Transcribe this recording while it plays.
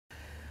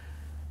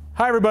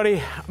Hi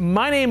everybody,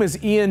 my name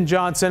is Ian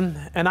Johnson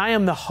and I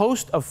am the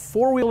host of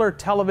Four-Wheeler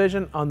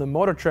Television on the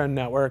Motor Trend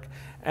Network,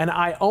 and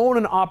I own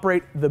and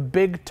operate the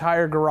Big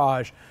Tire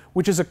Garage,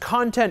 which is a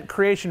content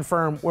creation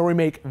firm where we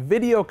make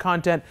video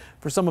content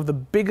for some of the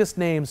biggest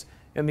names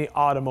in the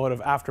automotive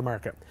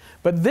aftermarket.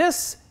 But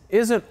this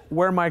isn't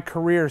where my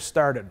career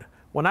started.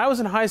 When I was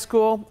in high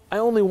school, I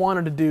only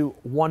wanted to do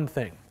one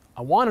thing.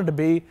 I wanted to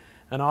be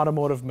an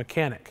automotive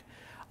mechanic.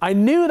 I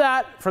knew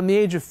that from the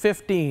age of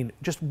 15.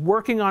 Just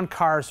working on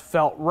cars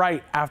felt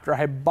right after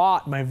I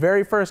bought my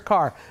very first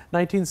car,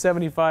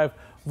 1975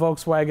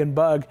 Volkswagen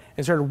Bug,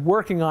 and started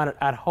working on it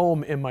at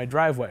home in my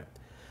driveway.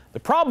 The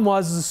problem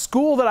was the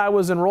school that I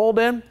was enrolled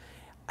in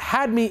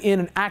had me in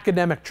an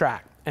academic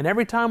track, and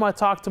every time I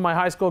talked to my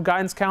high school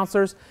guidance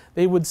counselors,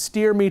 they would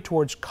steer me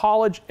towards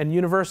college and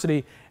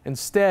university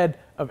instead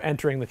of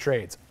entering the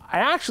trades. I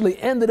actually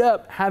ended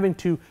up having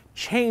to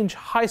change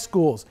high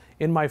schools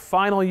in my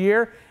final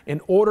year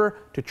in order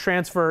to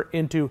transfer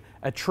into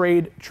a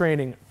trade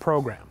training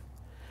program.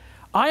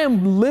 I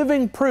am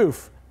living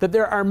proof that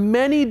there are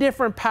many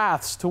different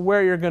paths to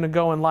where you're going to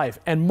go in life.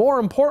 And more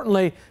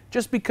importantly,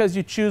 just because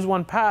you choose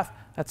one path,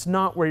 that's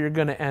not where you're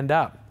going to end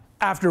up.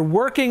 After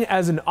working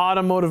as an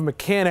automotive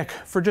mechanic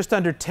for just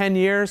under 10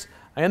 years,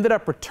 I ended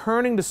up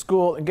returning to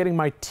school and getting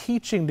my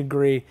teaching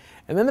degree,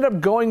 and ended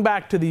up going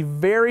back to the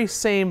very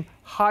same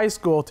high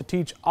school to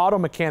teach auto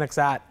mechanics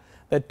at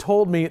that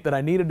told me that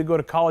I needed to go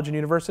to college and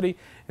university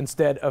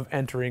instead of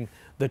entering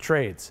the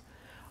trades.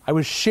 I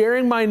was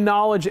sharing my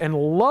knowledge and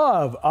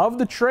love of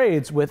the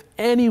trades with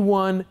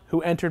anyone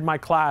who entered my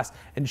class,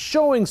 and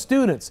showing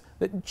students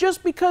that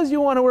just because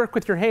you want to work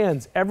with your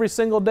hands every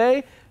single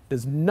day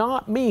does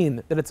not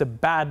mean that it's a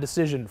bad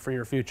decision for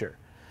your future.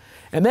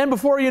 And then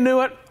before you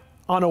knew it,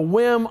 on a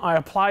whim, I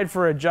applied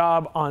for a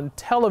job on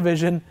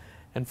television,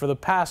 and for the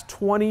past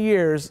 20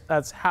 years,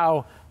 that's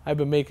how I've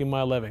been making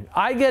my living.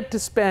 I get to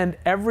spend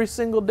every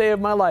single day of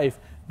my life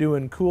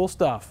doing cool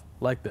stuff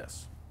like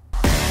this.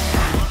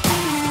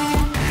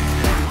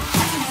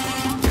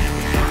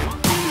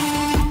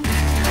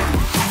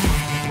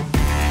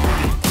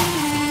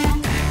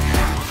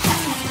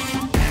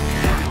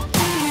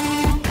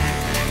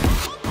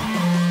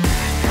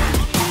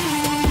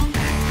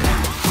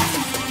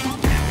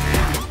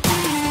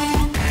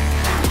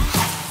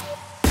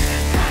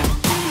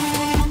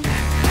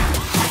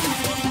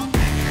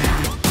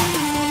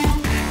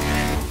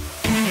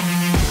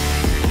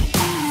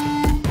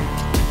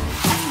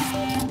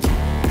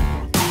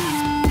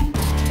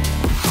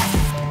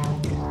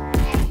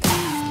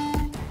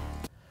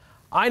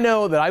 I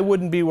know that I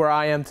wouldn't be where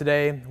I am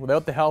today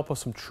without the help of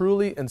some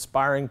truly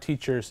inspiring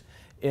teachers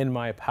in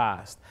my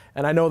past.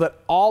 And I know that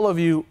all of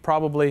you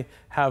probably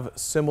have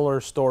similar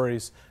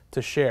stories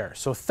to share.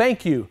 So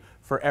thank you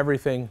for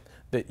everything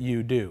that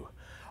you do.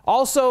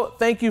 Also,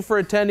 thank you for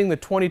attending the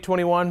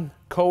 2021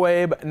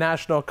 COABE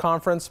National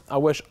Conference. I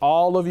wish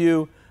all of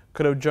you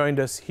could have joined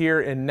us here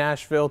in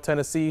Nashville,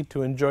 Tennessee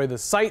to enjoy the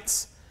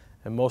sights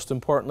and, most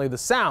importantly, the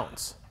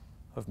sounds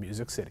of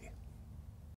Music City.